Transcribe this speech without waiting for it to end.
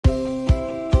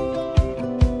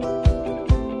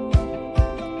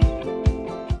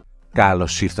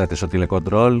Καλώς ήρθατε στο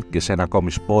τηλεκοντρόλ και σε ένα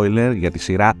ακόμη spoiler για τη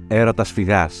σειρά Έρωτας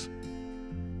Φυγάς.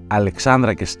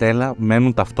 Αλεξάνδρα και Στέλλα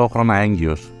μένουν ταυτόχρονα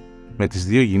έγκυος, με τις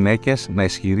δύο γυναίκες να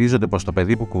ισχυρίζονται πως το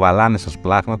παιδί που κουβαλάνε στα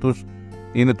σπλάχνα τους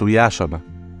είναι του Ιάσονα.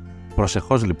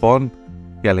 Προσεχώς λοιπόν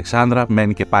η Αλεξάνδρα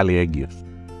μένει και πάλι έγκυος.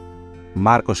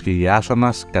 Μάρκος και η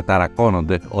Ιάσονας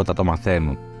καταρακώνονται όταν το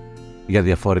μαθαίνουν, για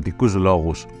διαφορετικούς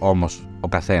λόγους όμως ο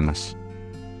καθένας.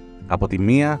 Από τη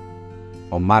μία,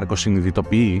 ο Μάρκος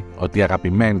συνειδητοποιεί ότι η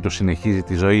αγαπημένη του συνεχίζει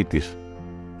τη ζωή της,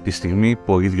 τη στιγμή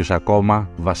που ο ίδιος ακόμα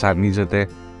βασανίζεται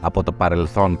από το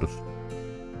παρελθόν τους.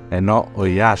 Ενώ ο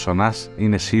Ιάσονας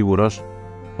είναι σίγουρος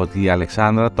ότι η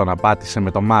Αλεξάνδρα τον απάτησε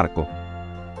με τον Μάρκο,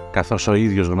 καθώς ο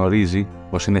ίδιος γνωρίζει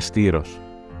πως είναι στήρος.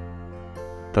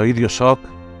 Το ίδιο σοκ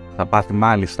θα πάθει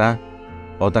μάλιστα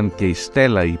όταν και η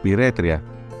Στέλλα, η υπηρέτρια,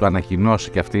 του ανακοινώσει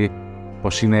κι αυτή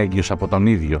πως είναι έγκυος από τον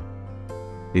ίδιο.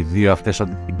 Οι δύο αυτές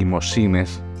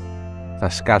εγκυμοσύνες θα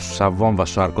σκάσουν σαν βόμβα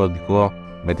στο αρκοντικό,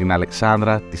 με την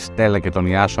Αλεξάνδρα, τη Στέλλα και τον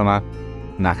Ιάσονα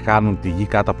να χάνουν τη γη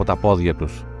κάτω από τα πόδια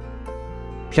τους.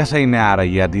 Ποια θα είναι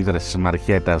άραγε η αντίδραση της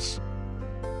Μαρχέτας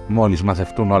μόλις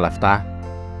μαθευτούν όλα αυτά?